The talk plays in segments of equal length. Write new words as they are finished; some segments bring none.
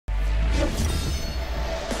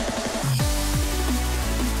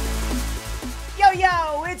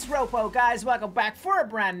RoPo, guys. Welcome back for a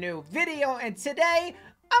brand new video, and today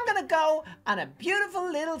I'm gonna go on a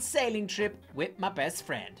beautiful little sailing trip with my best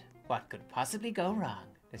friend. What could possibly go wrong?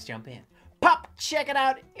 Let's jump in. Pop, check it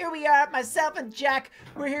out. Here we are, myself and Jack.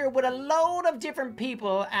 We're here with a load of different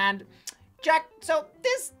people, and Jack, so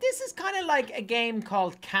this is kind of like a game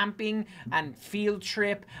called camping and field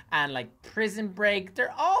trip and like prison break.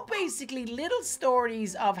 They're all basically little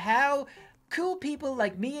stories of how cool people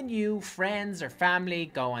like me and you, friends or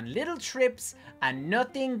family, go on little trips and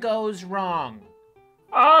nothing goes wrong.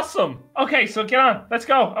 Awesome. Okay, so get on. Let's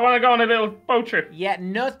go. I want to go on a little boat trip. Yet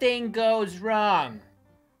nothing goes wrong.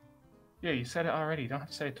 Yeah, you said it already. You don't have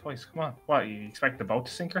to say it twice. Come on. What, you expect the boat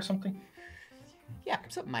to sink or something? Yeah,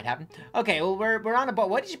 something might happen. Okay, well, we're on a boat.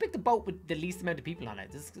 Why did you pick the boat with the least amount of people on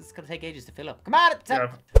it? This is going to take ages to fill up. Come on.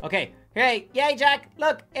 Yeah. Okay. Hey, yay, Jack.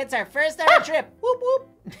 Look, it's our first ever trip. Whoop, whoop.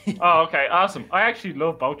 Oh, okay. Awesome. I actually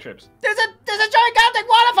love boat trips. There's a gigantic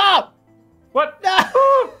waterfall. What?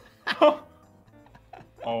 No.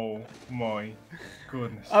 Oh my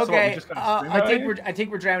goodness. Okay, So I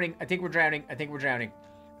think we're drowning. I think we're drowning.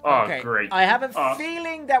 Oh, Okay. great. I have a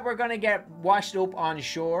feeling that we're gonna get washed up on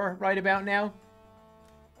shore right about now.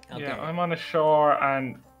 Okay. Yeah, I'm on the shore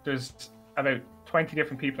and there's about 20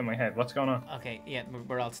 different people in my head. What's going on? Okay, yeah,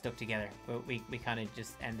 we're all stuck together, but we kind of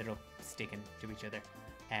just ended up sticking to each other.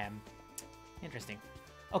 Interesting.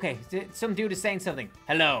 Okay, some dude is saying something.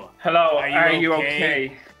 Hello. Hello, Are you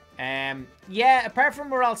okay? Yeah, apart from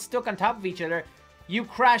we're all stuck on top of each other, you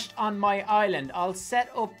crashed on my island. I'll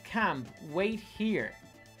set up camp. Wait here.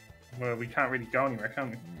 Well, we can't really go anywhere,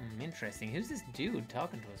 can we? Interesting. Who's this dude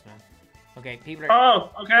talking to us, man? Okay, people are...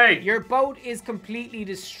 Oh, okay. Your boat is completely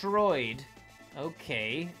destroyed.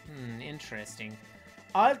 Okay, interesting.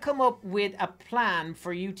 I'll come up with a plan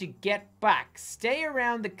for you to get back. Stay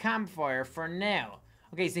around the campfire for now.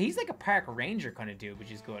 Okay, so he's like a park ranger kind of dude,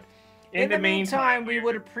 which is good. In the meantime, we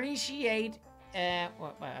would appreciate...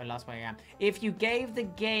 well, I lost where I am. If you gave the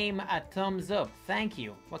game a thumbs up. Thank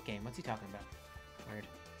you. What game? What's he talking about? Weird.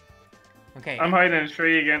 Okay. I'm hiding in a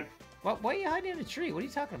tree again. What? Why are you hiding in a tree? What are you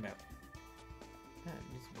talking about?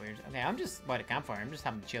 It's weird. Okay, I'm just by the campfire. I'm just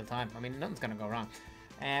having a chill time. I mean, nothing's gonna go wrong.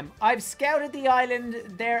 I've scouted the island.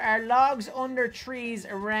 There are logs under trees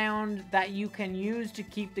around that you can use to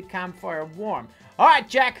keep the campfire warm. All right,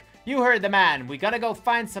 Jack. You heard the man. We gotta go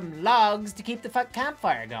find some logs to keep the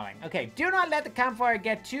campfire going. Okay, do not let the campfire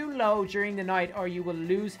get too low during the night or you will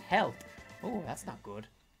lose health. Oh, that's not good.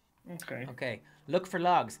 Okay. Okay, look for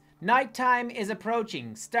logs. Nighttime is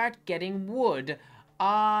approaching. Start getting wood.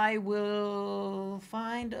 I will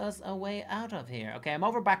find us a way out of here. Okay, I'm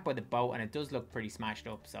over back by the boat and it does look pretty smashed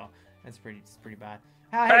up, so it's pretty bad.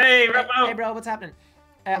 Hey, RoPo! Hey, bro, what's happening?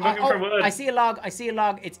 I'm looking for wood. I see a log.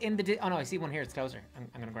 It's in the... Oh, no, I see one here. It's closer. I'm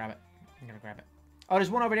going to grab it. Oh, there's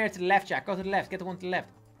one over there to the left, Jack. Go to the left. Get the one to the left.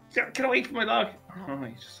 Get away from my log. No. Oh,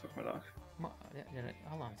 you just took my log.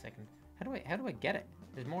 Hold on a second. How do I get it?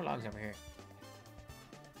 There's more logs over here.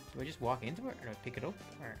 Do I just walk into it or do I pick it up?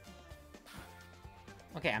 Or...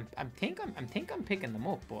 Okay, I think I'm picking them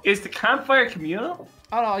up, but... Is the campfire communal?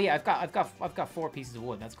 Oh, no, yeah, I've got 4 pieces of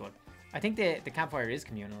wood. That's good. I think the campfire is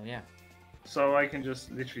communal, yeah. So I can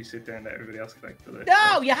just literally sit there and let everybody else collect the...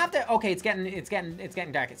 No, you have to... Okay, it's getting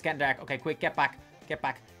dark. It's getting dark. Okay, quick, get back.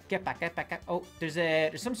 Oh,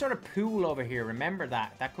 there's some sort of pool over here. Remember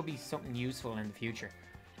that. That could be something useful in the future.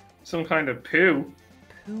 Some kind of poo?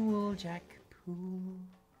 Pool, Jack. Pool.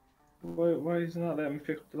 Why is it not letting me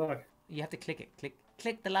pick up the log? You have to click it.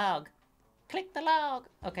 Click the log. Click the log.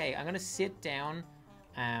 Okay, I'm gonna sit down.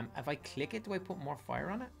 If I click it, do I put more fire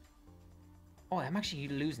on it? Oh, I'm actually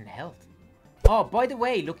losing health. Oh, by the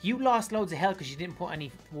way, look, you lost loads of health because you didn't put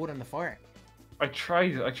any wood on the fire. I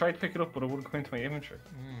tried to pick it up, but it wouldn't come into my inventory.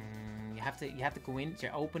 You have to go into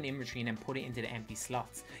your open inventory and then put it into the empty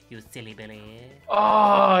slots. You silly Billy. Oh,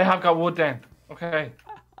 I have got wood then. Okay.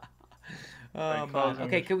 Oh man.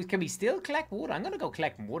 Okay, can we still collect wood? I'm gonna go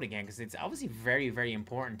collect wood again because it's obviously very, very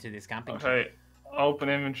important to this camping trip. Okay. Open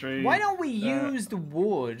inventory. Why don't we use the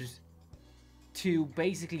wood to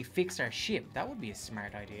basically fix our ship? That would be a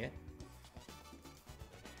smart idea.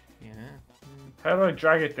 Yeah. How do I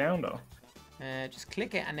drag it down though? Just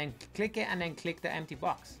click it and then click the empty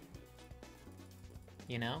box.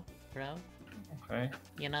 You know, bro? Okay.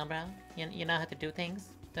 You know, bro? You know how to do things?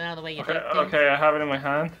 Don't know the way you okay, do things? Okay, I have it in my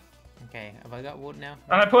hand. Okay, have I got wood now?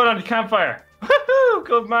 And I put it on the campfire. Woohoo!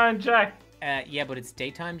 Good man, Jack. Yeah, but it's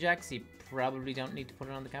daytime, Jack, so you probably don't need to put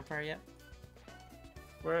it on the campfire yet.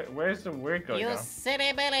 Where's the weird guy You gone?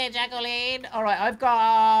 silly Billy, Jacqueline! Alright, I've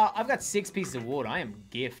got 6 pieces of wood. I am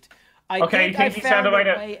gift. I think I found a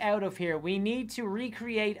way out of here. We need to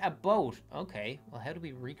recreate a boat. Okay. Well, how do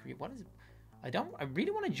we recreate? What is it? I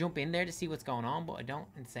really want to jump in there to see what's going on, but I don't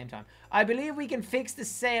at the same time. I believe we can fix the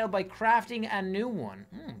sail by crafting a new one.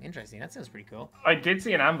 Interesting. That sounds pretty cool. I did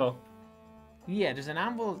see an anvil. Yeah, there's an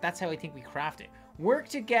anvil. That's how I think we craft it. Work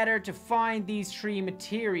together to find these 3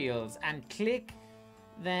 materials and click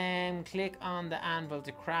on the anvil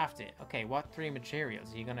to craft it. Okay, what 3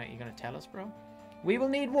 materials? You gonna tell us, bro? We will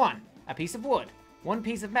need 1, a piece of wood, 1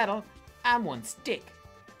 piece of metal, and 1 stick.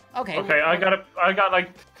 Okay. Okay, I got like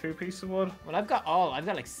 2 pieces of wood. Well, I've got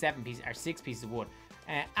like 7 pieces or 6 pieces of wood.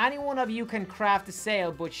 Any one of you can craft a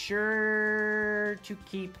sail, but sure to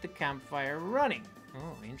keep the campfire running.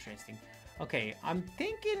 Oh, interesting. Okay, I'm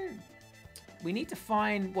thinking we need to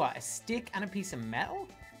find what, a stick and a piece of metal.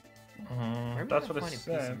 That's what it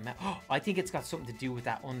said. Oh, I think it's got something to do with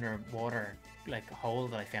that underwater like hole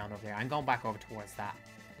that I found over there. I'm going back over towards that.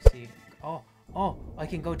 See? Oh, I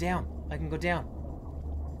can go down. I can go down.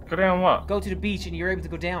 Go down what? Go to the beach and you're able to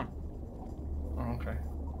go down. Oh, okay.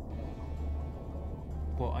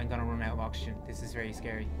 But I'm gonna run out of oxygen. This is very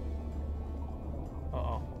scary.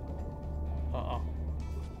 Uh-oh.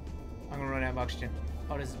 I'm gonna run out of oxygen.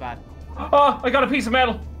 Oh, this is bad. Oh, I got a piece of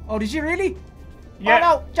metal. Oh, did you really? Yeah. Oh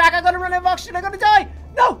no, Jack, I'm gonna run out of oxygen. I'm gonna die.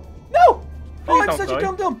 No. Oh, I'm such a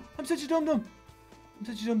dum-dum. I'm such a dum-dum.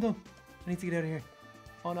 I need to get out of here.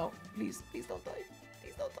 Oh no, please don't die.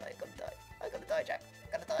 Please don't die. I'm gonna die, Jack.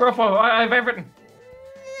 RoPo, I have everything.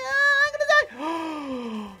 Yeah, I'm gonna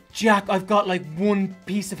die. Jack, I've got like 1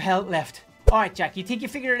 piece of health left. All right, Jack, you think you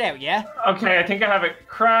figured it out, yeah? Okay, I think I have it.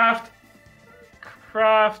 Craft.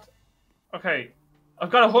 Okay, I've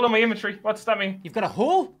got a hole in my inventory. What's that mean? You've got a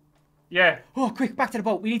hole? Yeah. Oh, quick, back to the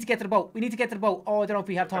boat. We need to get to the boat. Oh, I don't know if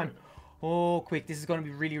we have time. Oh, quick, this is going to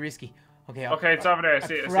be really risky. Okay, it's over there.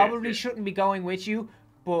 I probably shouldn't be going with you,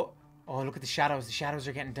 but... Oh, look at the shadows. The shadows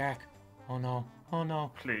are getting dark. Oh, no.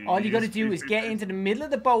 Please, all you got to do is get into the middle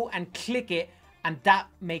of the boat and click it, and that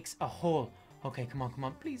makes a hole. Okay, come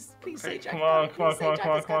on. Please say Jack. Come on. Please say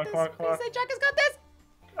Jack has got this.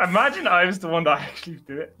 Imagine I was the one that actually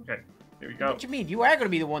did it. Okay, here we go. What do you mean? You are going to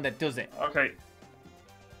be the one that does it. Okay.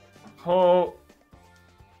 Hole.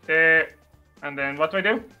 There. And then what do I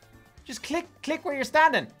do? Just click where you're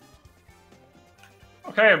standing.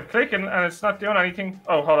 Okay, I'm clicking and it's not doing anything.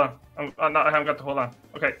 Oh, hold on. I haven't got the hole on.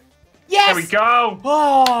 Okay. Yes! There we go!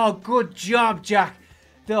 Oh, good job, Jack.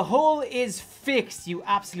 The hole is fixed, you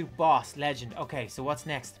absolute boss. Legend. Okay, so what's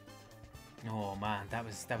next? Oh, man, that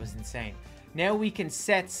was insane. Now we can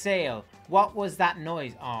set sail. What was that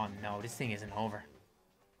noise? Oh, no, this thing isn't over.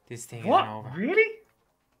 This thing isn't over. Really?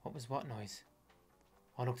 What noise?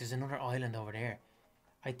 Oh, look, there's another island over there.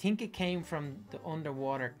 I think it came from the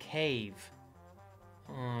underwater cave.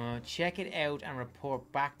 Check it out and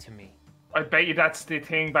report back to me. I bet you that's the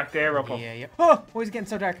thing back there, RoPo. Yeah. Oh, why is it getting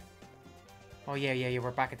so dark? Oh, yeah,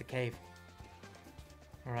 we're back at the cave.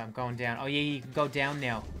 Alright, I'm going down. Oh, yeah, you can go down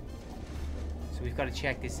now. So we've got to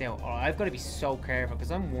check this out. Oh, I've got to be so careful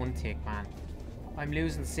because I'm 1 tick, man. I'm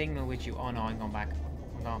losing signal with you. Oh, no, I'm going back.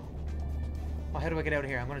 I'm gone. Oh, how do I get out of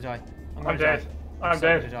here? I'm going to die. I'm dead. I'm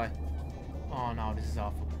dead. To die. Oh, no, this is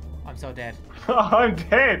awful. I'm so dead. I'm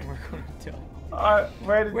dead. We're going to die.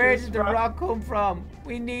 Where did the rock come from?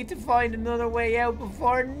 We need to find another way out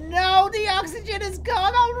before... No, the oxygen is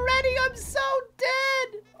gone already. I'm so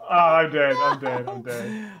dead. Oh, I'm dead. No. I'm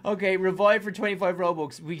dead. Okay, revive for 25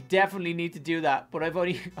 Robux. We definitely need to do that. But I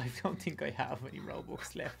don't think I have any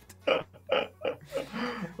Robux left.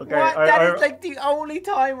 Okay, that is like the only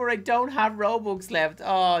time where I don't have Robux left.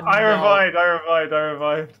 Oh, no. I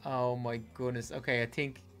revived. Oh, my goodness. Okay, I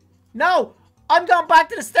think... No! I'm going back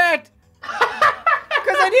to the start.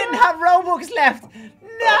 Because I didn't have Robux left.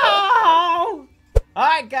 No!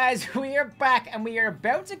 Alright guys, we are back and we are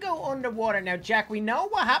about to go underwater. Now Jack, we know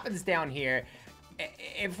what happens down here.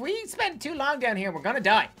 If we spend too long down here, we're gonna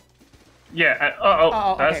die. Yeah,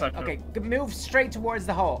 that's not good. Okay, move straight towards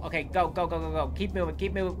the hole. Okay, go. Keep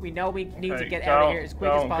moving. We know we need to get out of here as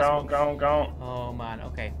quick as possible. Go. Oh man,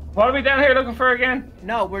 okay. What are we down here looking for again?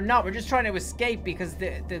 No, we're not. We're just trying to escape because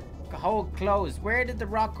the hole closed. Where did the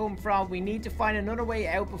rock come from? We need to find another way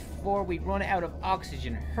out before we run out of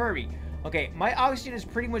oxygen. Hurry. Okay, my oxygen is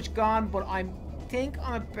pretty much gone, but I think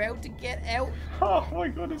I'm about to get out. Oh my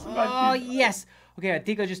goodness. Oh, yes. Okay, I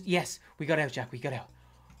think yes, we got out, Jack. We got out.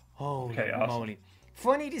 Holy moly.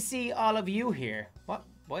 Funny to see all of you here. What?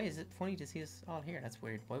 Why is it funny to see us all here? That's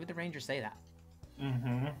weird. Why would the ranger say that?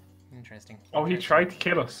 Interesting. Oh, he tried to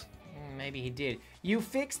kill us. Maybe he did. You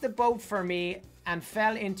fixed the boat for me and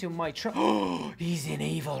fell into my trap. Oh, he's an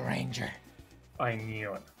evil ranger. I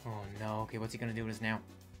knew it. Oh no. Okay, what's he gonna do with us now?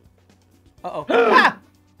 Uh-oh. Ah!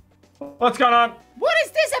 What's going on? What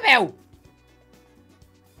is this about?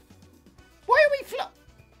 Why are we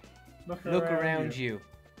Look around you.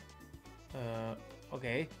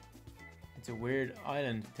 Okay. It's a weird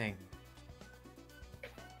island thing.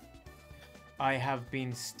 I have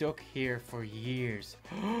been stuck here for years.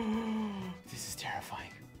 This is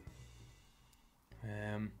terrifying.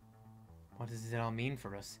 What does it all mean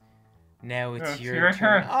for us? Now it's your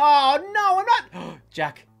turn. Oh, no, I'm not.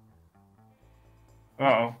 Jack. Uh-oh.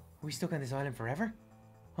 Are we stuck on this island forever?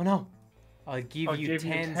 Oh, no. I'll give you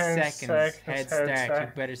 10 seconds head start.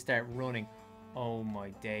 You better start running. Oh, my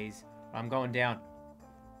days. I'm going down.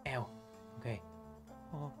 Ow. Okay.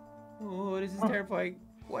 Oh, this is terrifying.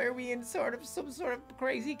 Why are we in some sort of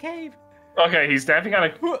crazy cave? Okay, he's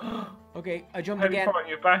definitely gonna... Okay, I jumped again. How did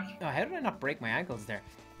you back? Oh, how did I not break my ankles there?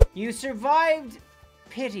 You survived.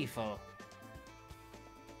 Pitiful.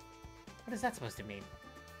 What is that supposed to mean?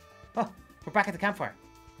 Oh, we're back at the campfire.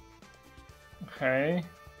 Okay.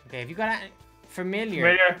 Okay, have you got a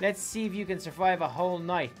familiar? Let's see if you can survive a whole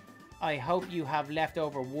night. I hope you have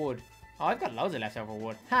leftover wood. Oh, I've got loads of leftover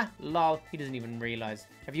wood. Ha, lol. He doesn't even realize.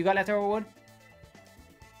 Have you got leftover wood?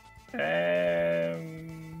 I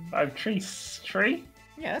have three.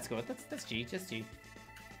 Yeah, that's good. That's G. Just G.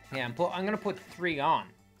 Yeah, I'm gonna put 3 on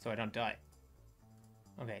so I don't die.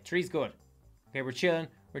 Okay, 3's good. Okay, we're chilling.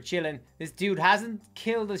 We're chilling. This dude hasn't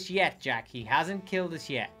killed us yet, Jack. He hasn't killed us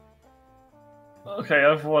yet. Okay,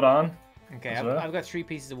 I've wood on. Okay, I've got 3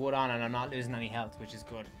 pieces of wood on and I'm not losing any health, which is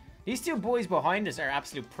good. These 2 boys behind us are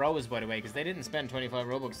absolute pros, by the way, because they didn't spend 25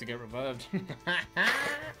 Robux to get revived.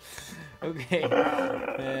 Okay.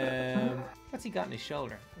 What's he got on his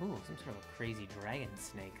shoulder? Ooh, some sort of a crazy dragon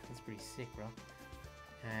snake. That's pretty sick, bro.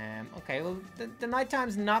 Okay, well, the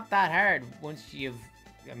nighttime's not that hard once you've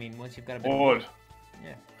got a bit of wood.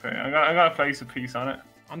 Yeah. Okay, I'm gonna place a piece on it.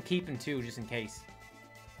 I'm keeping 2 just in case.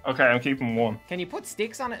 Okay, I'm keeping 1. Can you put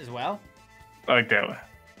sticks on it as well? I doubt it.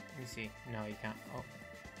 Let me see. No, you can't. Oh,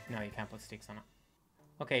 no, you can't put sticks on it.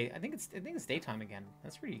 Okay, I think it's daytime again.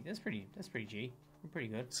 That's pretty G. We're pretty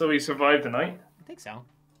good. So we survived the night? I think so.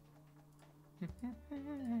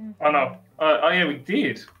 Oh no. Oh yeah, we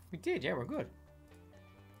did. We did, yeah, we're good.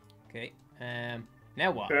 Okay.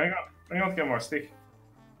 Now what? Okay, I'm gonna get more stick.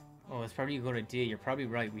 Oh, it's probably a good idea. You're probably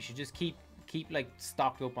right. We should just keep like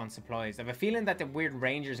stocked up on supplies. I have a feeling that the weird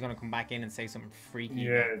ranger is gonna come back in and say something freaky.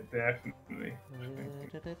 Yeah, definitely.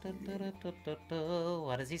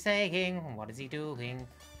 What is he saying? What is he doing?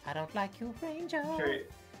 I don't like you, Ranger. Okay.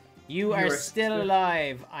 You are still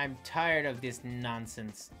alive. I'm tired of this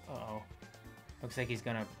nonsense. Uh-oh. Looks like he's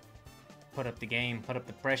gonna put up the game, put up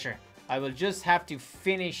the pressure. I will just have to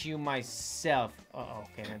finish you myself. Uh-oh.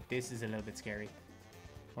 Okay, now this is a little bit scary.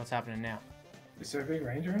 What's happening now? Is there a big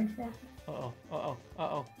ranger in front? Uh-oh. Uh-oh.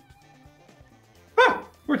 Uh-oh. Ah!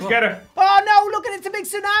 We're together. Oh no! Look at it! It's a big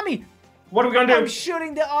tsunami! What are we gonna do? I'm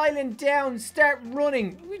shutting the island down. Start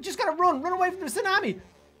running. We just gotta run. Run away from the tsunami.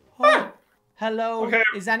 Oh. Ah! Hello? Okay.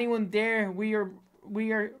 Is anyone there? We are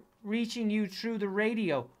reaching you through the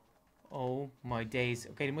radio. Oh my days.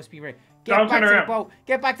 Okay, they must be ready. Get back to the boat.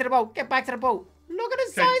 Get back to the boat. Get back to the boat. Look at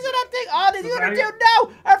the size of that thing. Oh, the other dude.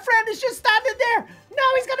 No! Our friend is just standing there. No,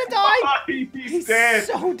 he's gonna die. He's dead.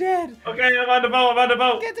 So dead. Okay, I'm on the boat. I'm on the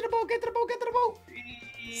boat. Get to the boat. Get to the boat. Get to the boat.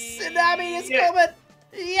 Tsunami is coming.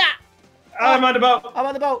 Yeah. I'm on the boat. I'm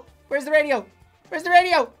on the boat. Where's the radio? Where's the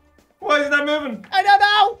radio? Why isn't that moving? I don't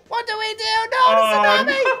know. What do we do? No, the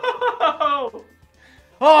tsunami. No.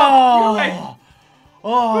 Oh.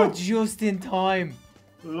 Oh, just in time.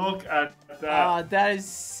 Look at that. Oh, that is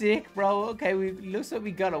sick, bro. Okay, looks like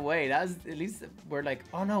we got away. That's at least we're like,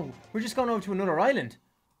 oh no, we're just going over to another island.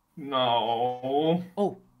 No.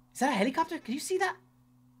 Oh, is that a helicopter? Can you see that?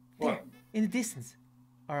 What? There, in the distance.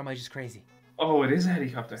 Or am I just crazy? Oh, it is a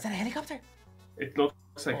helicopter. Is that a helicopter? It looks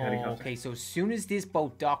like a helicopter. Okay, so as soon as this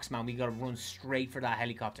boat docks, man, we gotta run straight for that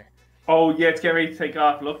helicopter. Oh yeah, it's getting ready to take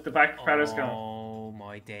off. Look, the back propeller's gone. Oh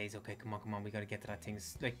my days. Okay, come on. We gotta get to that thing.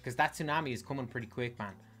 Like, because that tsunami is coming pretty quick,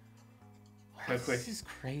 man. How quick? This is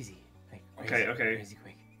crazy. Like, crazy. Okay. Crazy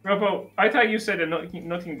quick. RoPo, I thought you said that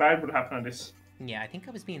nothing bad would happen on this. Yeah, I think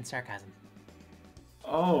I was being sarcasm.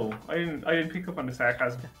 Oh, I didn't pick up on the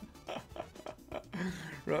sarcasm.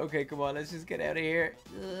 Right, okay, come on, let's just get out of here.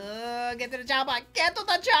 Get to the chopper! Get to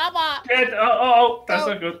the chopper! That's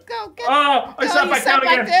not good. Go, I sat back down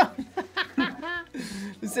again.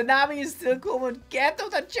 The tsunami is still coming. Get to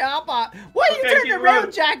the chopper! Why are you turning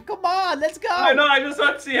around, Jack? Come on, let's go! I know, I just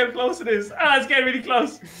want to see how close it is. It's getting really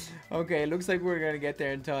close. Okay, looks like we're gonna get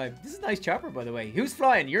there in time. This is a nice chopper, by the way. Who's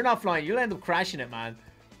flying? You're not flying. You'll end up crashing it, man.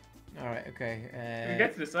 All right, okay. Can we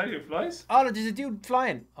get to the side who flies? Oh, no, there's a dude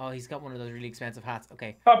flying. Oh, he's got one of those really expensive hats.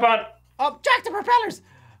 Okay. Hop on. Oh, Jack, the propellers.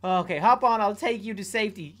 Okay, hop on. I'll take you to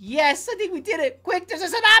safety. Yes, I think we did it. Quick, there's a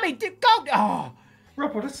tsunami. Go. Oh.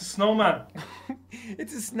 RoPo, that's a snowman.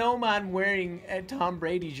 It's a snowman wearing a Tom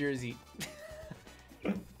Brady jersey.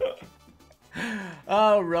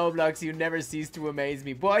 Oh, Roblox, you never cease to amaze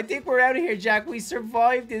me. But I think we're out of here, Jack. We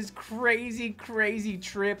survived this crazy, crazy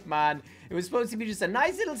trip, man. It was supposed to be just a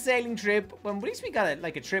nice little sailing trip. Well, at least we got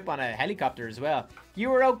a trip on a helicopter as well. You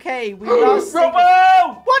were okay. We lost...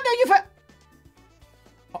 RoPo! What? No, you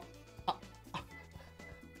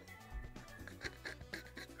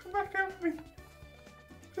Come back down with me.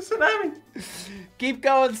 The tsunami. Keep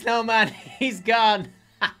going, snowman. He's gone.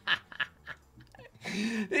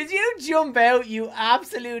 Did you jump out, you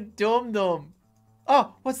absolute dum-dum?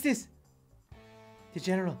 Oh, what's this? The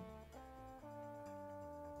general.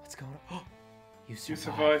 What's going on? Oh, you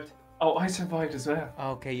survived. Oh, I survived as well.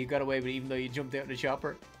 Okay, you got away with it even though you jumped out of the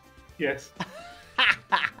chopper. Yes.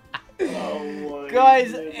 Oh my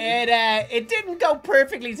Guys, goodness. it didn't go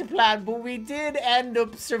perfectly to plan, but we did end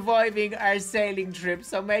up surviving our sailing trip.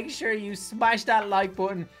 So make sure you smash that like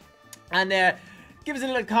button and give us a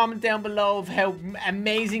little comment down below of how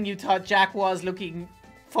amazing you thought Jack was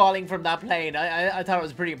falling from that plane. I thought it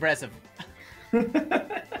was pretty impressive.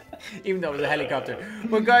 Even though it was a helicopter.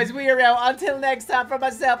 But guys, we are out. Until next time, from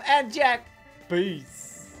myself and Jack.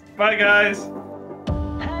 Peace. Bye, guys.